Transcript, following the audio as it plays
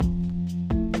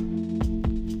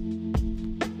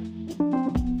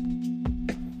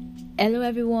Hello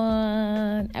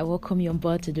everyone, I welcome you on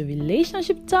board to the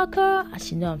Relationship Talker.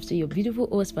 As you know, I'm still your beautiful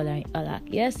host, Valerie Alak.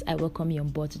 Yes, I welcome you on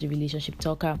board to the Relationship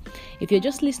Talker. If you're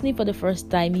just listening for the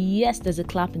first time, yes, there's a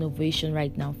clapping ovation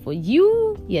right now for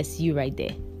you. Yes, you right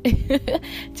there.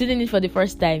 Tuning in for the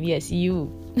first time, yes,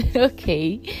 you.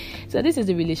 Okay, so this is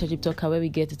the Relationship Talker where we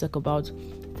get to talk about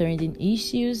trending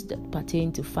issues that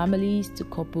pertain to families, to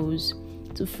couples,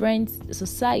 to friends,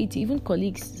 society, even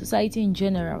colleagues, society in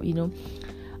general,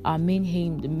 Our main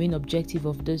aim, the main objective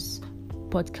of this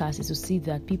podcast is to see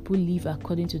that people live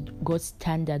according to God's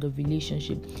standard of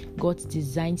relationship, God's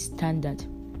design standard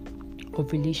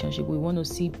of relationship. We want to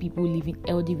see people living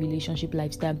healthy relationship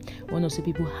lifestyle. We want to see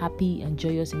people happy and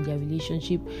joyous in their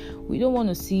relationship. We don't want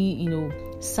to see,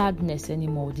 sadness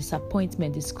anymore,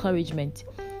 disappointment, discouragement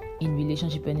in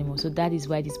relationship anymore. So that is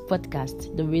why this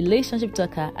podcast, the Relationship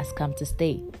Talker, has come to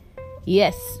stay.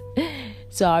 Yes.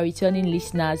 So our returning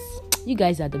listeners, you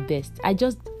guys are the best.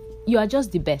 You are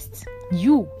just the best.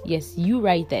 You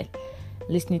right there,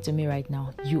 listening to me right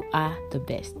now. You are the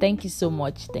best. Thank you so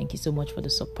much. Thank you so much for the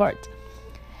support.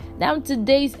 Now,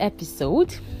 today's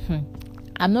episode,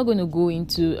 I'm not going to go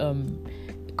into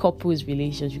couples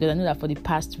relationship because I know that for the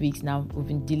past weeks now we've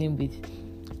been dealing with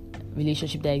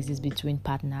relationship that exists between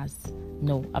partners.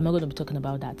 No, I'm not going to be talking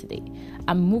about that today.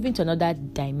 I'm moving to another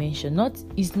dimension.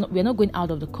 We're not going out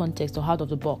of the context or out of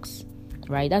the box.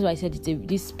 Right, that's why I said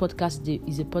this podcast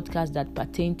is a podcast that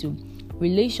pertains to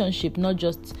relationship, not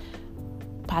just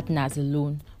partners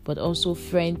alone, but also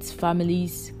friends,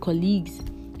 families, colleagues,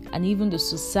 and even the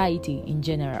society in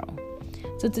general.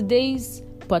 So today's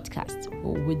podcast,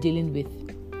 we're dealing with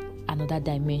another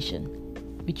dimension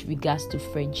with regards to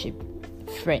friendship,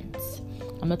 friends.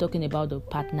 I'm not talking about the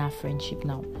partner friendship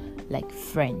now, like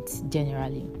friends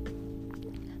generally.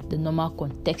 The normal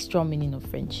contextual meaning of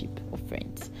friendship or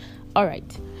friends. All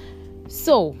right,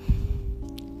 so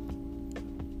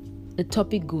the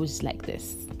topic goes like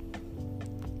this.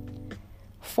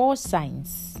 4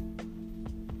 signs.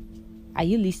 Are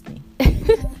you listening?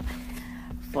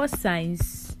 4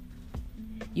 signs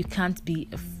you can't be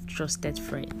a trusted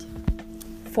friend.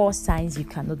 4 signs you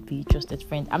cannot be a trusted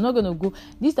friend. I'm not going to go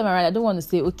this time around. I don't want to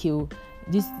say,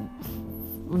 these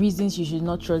reasons you should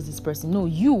not trust this person. No,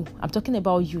 I'm talking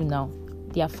about you now.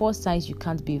 There are 4 signs you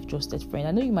can't be a trusted friend.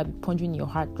 I know you might be pondering in your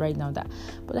heart right now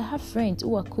but I have friends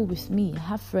who are cool with me. I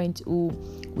have friends who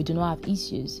we do not have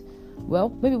issues. Well,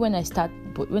 maybe when I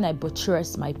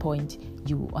buttress my point,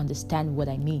 you understand what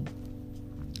I mean.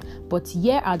 But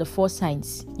here are the 4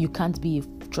 signs you can't be a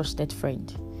trusted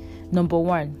friend. Number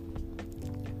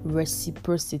 1,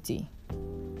 reciprocity.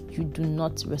 You do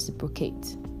not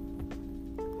reciprocate.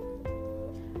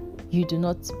 You do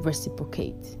not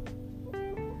reciprocate.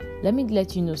 Let me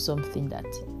let you know something, that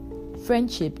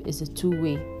friendship is a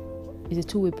two-way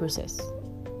process.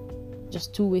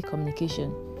 Just two-way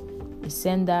communication. A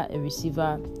sender, a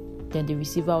receiver, then the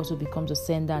receiver also becomes a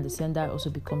sender, and the sender also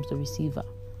becomes the receiver.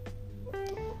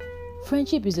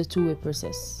 Friendship is a two-way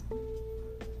process.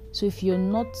 So if you're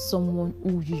not someone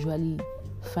who usually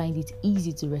find it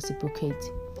easy to reciprocate,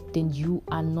 then you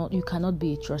cannot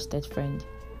be a trusted friend.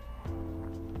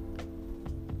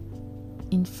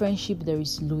 In friendship, there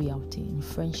is loyalty. In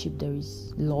friendship, there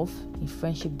is love. In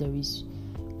friendship, there is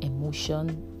emotion.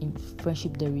 In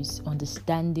friendship, there is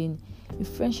understanding. In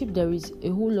friendship, there is a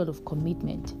whole lot of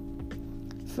commitment.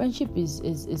 Friendship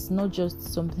is not just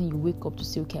something you wake up to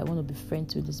say, okay, I want to be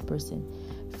friends with this person.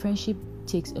 Friendship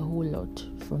takes a whole lot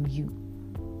from you.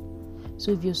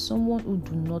 So if you're someone who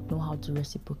do not know how to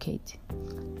reciprocate,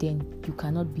 then you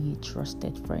cannot be a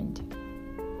trusted friend.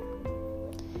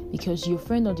 Because your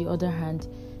friend, on the other hand,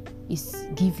 is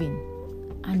giving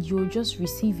and you're just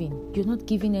receiving. You're not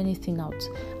giving anything out.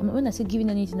 When I say giving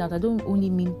anything out, I don't only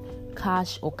mean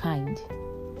cash or kind.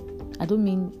 I don't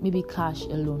mean maybe cash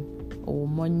alone or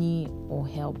money or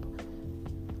help.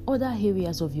 Other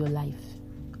areas of your life,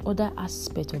 other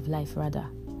aspects of life rather.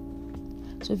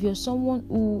 So if you're someone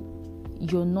who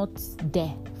you're not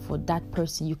there for that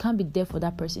person, you can't be there for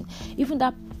that person. Even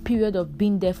that period of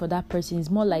being there for that person is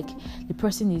more like the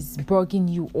person is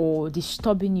bugging you or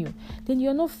disturbing you, then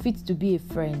you're not fit to be a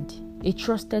friend, a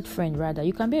trusted friend rather.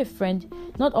 You can be a friend.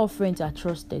 Not all friends are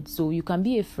trusted, so you can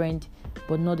be a friend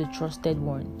but not a trusted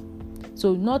one.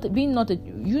 So not being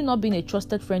a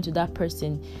trusted friend to that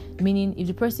person, meaning if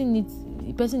the person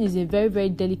is in a very, very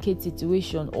delicate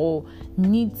situation or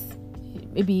needs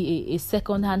maybe a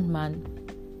second-hand man,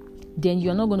 then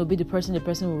you're not going to be the person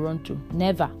will run to.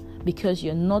 Never. Because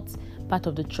you're not part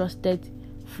of the trusted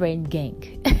friend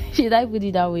gang. Should I put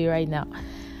it that way right now?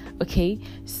 Okay,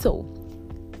 so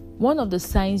One of the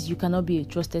signs you cannot be a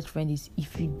trusted friend is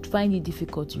if you find it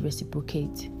difficult to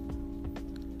reciprocate.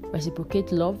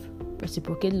 Reciprocate love,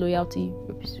 reciprocate loyalty,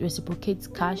 reciprocate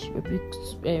cash,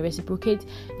 reciprocate,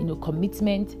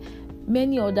 commitment.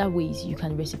 Many other ways you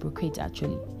can reciprocate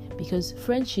actually, because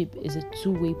friendship is a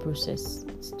two-way process.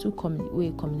 It's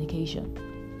two-way communication.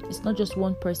 It's not just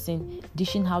one person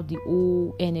dishing out the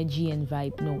whole energy and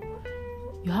vibe. No,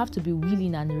 you have to be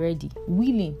willing and ready.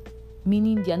 Willing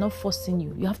meaning they are not forcing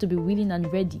you. You have to be willing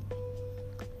and ready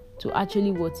to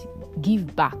actually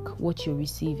give back what you're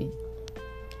receiving.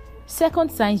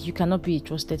 Second signs you cannot be a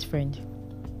trusted friend.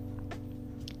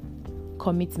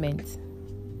 Commitment.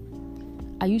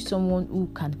 Are you someone who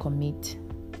can commit?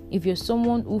 If you're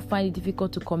someone who finds it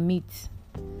difficult to commit,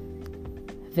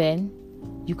 then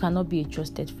you cannot be a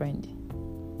trusted friend.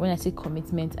 When I say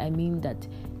commitment, I mean that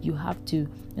you have to.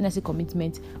 When I say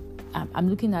commitment, I'm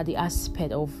looking at the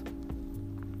aspect of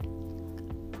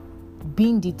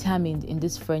being determined in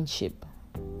this friendship.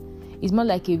 It's more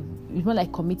like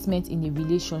commitment in a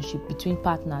relationship between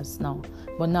partners now.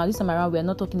 But now this time around, we're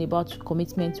not talking about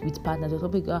commitment with partners. We're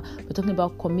talking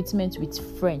about commitment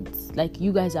with friends. Like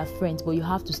you guys are friends, but you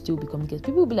have to still be committed.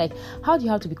 People will be like, how do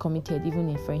you have to be committed even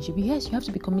in friendship? Yes, you have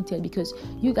to be committed because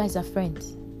you guys are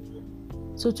friends.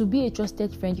 So to be a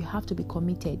trusted friend, you have to be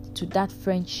committed to that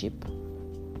friendship.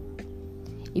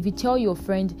 If you tell your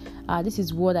friend, this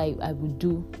is what I will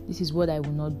do, this is what I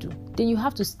will not do, then you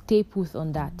have to stay put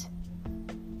on that.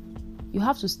 You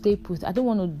have to stay put. I don't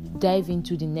want to dive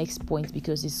into the next point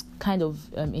because it's kind of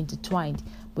intertwined.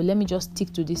 But let me just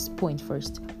stick to this point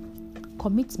first.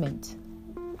 Commitment.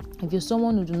 If you're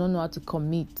someone who do not know how to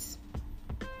commit,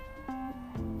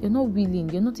 you're not willing,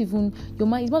 you're not even, your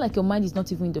mind, it's more like your mind is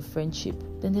not even in the friendship,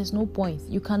 then there's no point.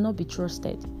 You cannot be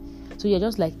trusted. So you're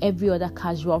just like every other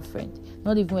casual friend.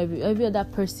 Not even every other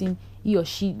person, he or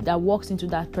she, that walks into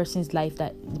that person's life,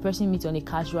 that the person meets on a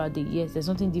casual day. Yes, there's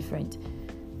nothing different.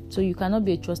 So you cannot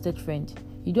be a trusted friend.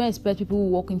 You don't expect people who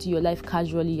walk into your life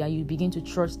casually and you begin to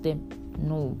trust them.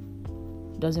 No,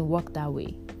 it doesn't work that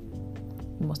way.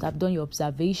 You must have done your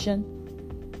observation.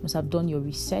 You must have done your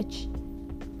research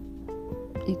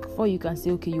before you can say,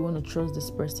 okay, you want to trust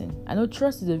this person. I know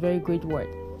trust is a very great word.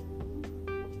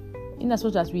 In as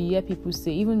much as we hear people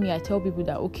say, even me, I tell people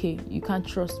that, okay, you can't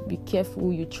trust, be careful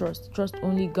who you trust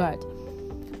only God.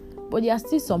 But there are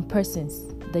still some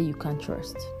persons that you can't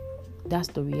trust. That's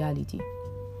the reality.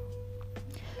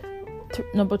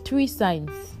 Number 3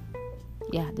 signs.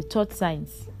 The third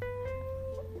signs.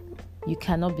 You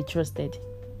cannot be trusted.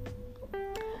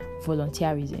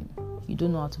 Volunteerism. You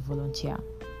don't know how to volunteer.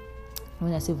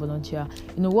 When I say volunteer,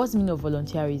 what's the meaning of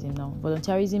volunteerism now?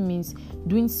 Volunteerism means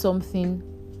doing something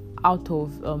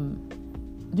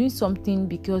doing something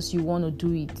because you want to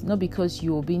do it, not because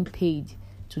you're being paid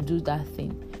to do that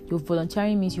thing. Your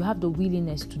volunteering means you have the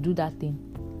willingness to do that thing.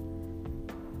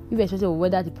 Irrespective of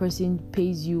whether the person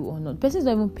pays you or not. The person is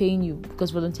not even paying you, because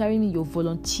volunteering means you're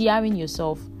volunteering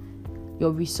yourself,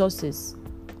 your resources,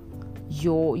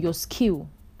 your skill,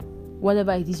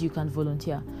 whatever it is you can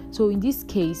volunteer. So in this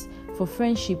case, for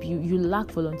friendship, you lack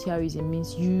volunteerism.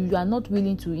 Means you are not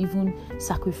willing to even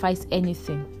sacrifice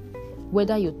anything,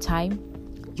 whether your time,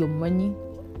 your money,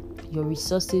 your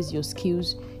resources, your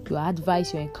skills, your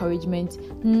advice, your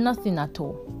encouragement, nothing at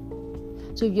all.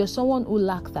 So if you're someone who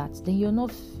lacks that, then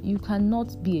you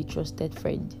cannot be a trusted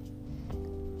friend.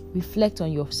 Reflect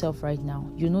on yourself right now.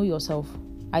 You know yourself.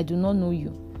 I do not know you,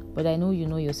 but I know you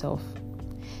know yourself.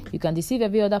 You can deceive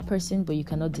every other person, but you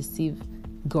cannot deceive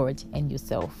God and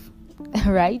yourself.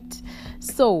 Right?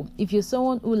 So if you're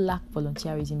someone who lacks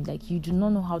volunteerism, like you do not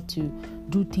know how to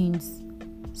do things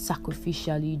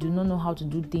sacrificially, you do not know how to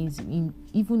do things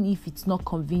even if it's not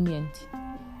convenient,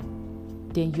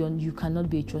 then you cannot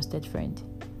be a trusted friend.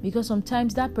 Because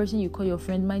sometimes that person you call your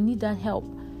friend might need that help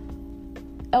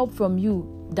from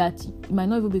you that might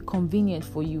not even be convenient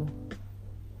for you.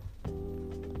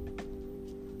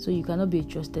 So you cannot be a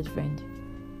trusted friend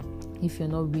if you're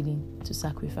not willing to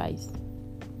sacrifice.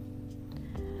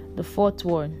 The fourth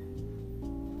one,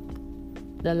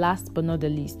 the last but not the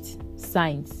least,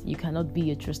 signs you cannot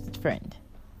be a trusted friend.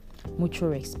 Mutual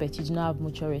respect. You do not have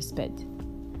mutual respect.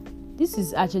 This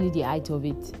is actually the height of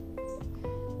it.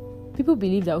 People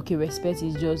believe that, okay, respect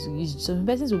is just, some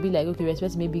persons will be like, okay,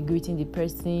 respect may be greeting the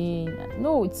person.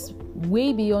 No, it's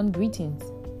way beyond greetings.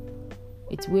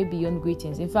 It's way beyond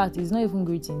greetings. In fact, it's not even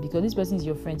greeting, because this person is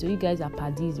your friend. So you guys are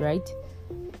paddies, right?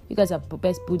 You guys are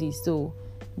best buddies. So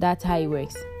that's how it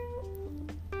works.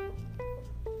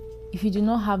 If you do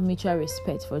not have mutual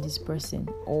respect for this person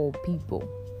or people,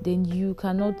 then you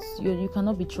cannot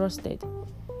be trusted.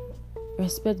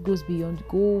 Respect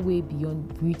go way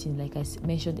beyond greeting, like I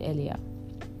mentioned earlier.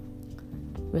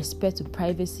 Respect to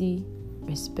privacy,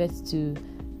 respect to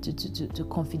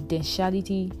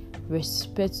confidentiality,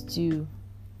 respect to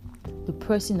the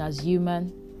person as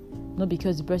human. Not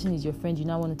because the person is your friend, you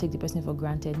now want to take the person for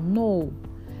granted. No.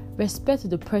 Respect to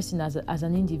the person as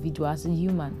an individual, as a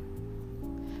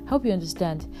human. I hope you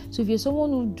understand. So if you're someone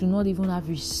who do not even have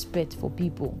respect for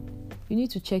people, you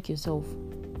need to check yourself.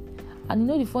 And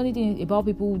the funny thing about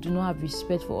people who do not have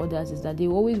respect for others is that they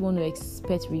always want to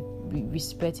expect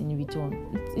respect in return.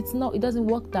 It's not. It doesn't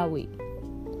work that way.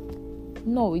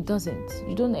 No, it doesn't.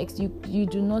 You don't. You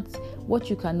do not. What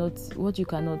you cannot.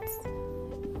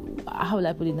 How will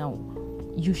I put it now?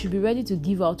 You should be ready to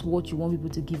give out what you want people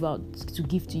to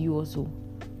give to you also.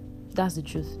 That's the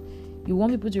truth. You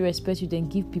want people to respect you, then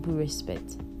give people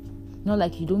respect. Not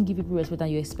like you don't give people respect and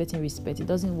you're expecting respect. It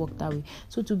doesn't work that way.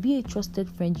 So to be a trusted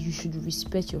friend, you should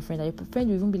respect your friend. And your friend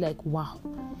will even be like, wow.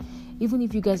 Even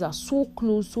if you guys are so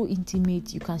close, so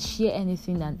intimate, you can share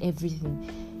anything and everything.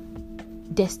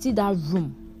 There's still that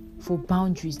room for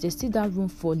boundaries. There's still that room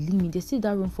for limit. There's still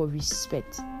that room for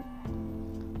respect.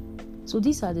 So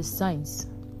these are the signs.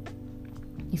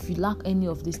 If you lack any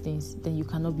of these things, then you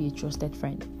cannot be a trusted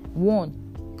friend. 1,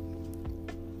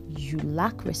 you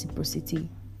lack reciprocity,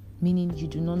 meaning you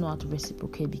do not know how to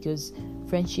reciprocate, because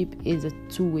friendship is a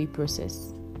two-way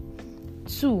process.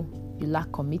 2, you lack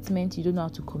commitment. You don't know how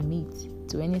to commit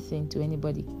to anything, to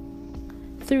anybody.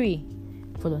 3,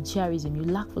 volunteerism. You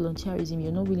lack volunteerism.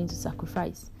 You're not willing to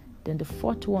sacrifice. Then the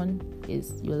 4th one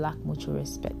is you lack mutual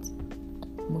respect.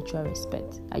 Mutual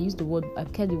respect. I kept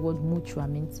the word mutual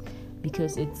means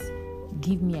because it's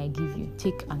give me, I give you,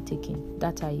 take and taking.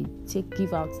 That I take,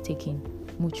 give out, taking.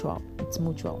 Mutual. It's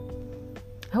mutual.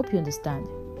 I hope you understand.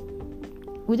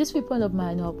 With this viewpoint of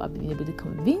mine, I hope I've been able to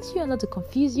convince you and not to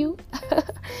confuse you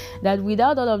that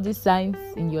without all of these signs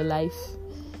in your life,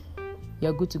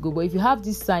 you're good to go. But if you have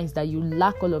these signs that you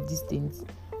lack all of these things,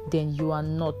 then you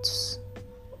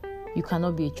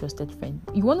cannot be a trusted friend.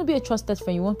 You want to be a trusted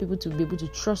friend, you want people to be able to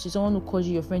trust you. Someone who calls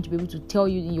you your friend to be able to tell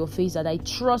you in your face that I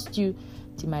trust you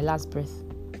till my last breath.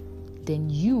 Then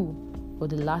you, or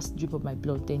the last drip of my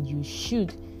blood, then you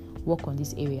should work on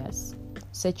these areas.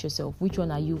 Set yourself. Which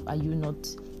one are you not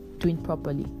doing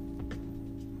properly?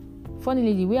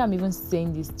 Funnily, the way I'm even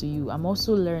saying this to you, I'm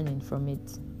also learning from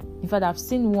it. In fact, I've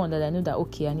seen one that I know that,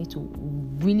 okay, I need to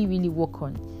really, really work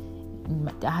on in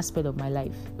the aspect of my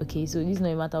life. Okay, so this is not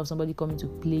a matter of somebody coming to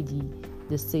play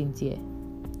the saint here.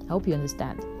 I hope you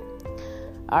understand.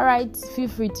 All right, feel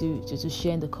free to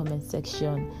share in the comment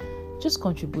section. Just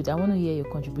contribute. I want to hear your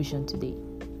contribution today.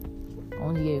 I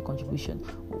want to hear your contribution.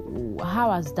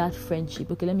 How has that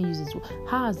friendship? Okay, let me use this.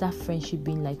 How has that friendship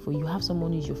been like for you? You have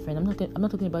someone who's your friend. I'm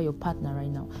not talking about your partner right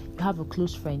now. You have a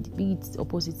close friend, be it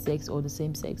opposite sex or the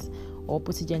same sex, or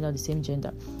opposite gender or the same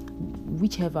gender,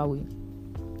 whichever one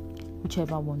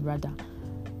rather.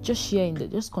 Just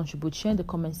just contribute. Share in the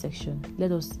comment section.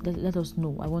 Let us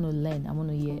know. I want to learn. I want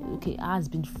to hear. Okay, how has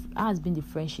been the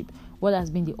friendship? What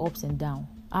has been the ups and downs?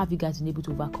 How have you guys been able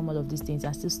to overcome all of these things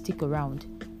and still stick around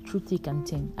through thick and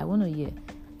thin? I want to hear.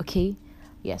 Okay,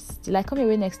 yes. Till I come your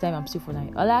way next time, I'm still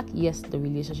Funai Olak. Yes, the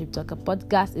Relationship Talker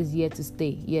podcast is here to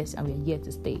stay. Yes, and we are here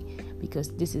to stay because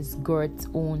this is God's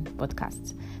own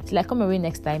podcast. Till I come your way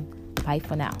next time, bye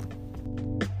for now.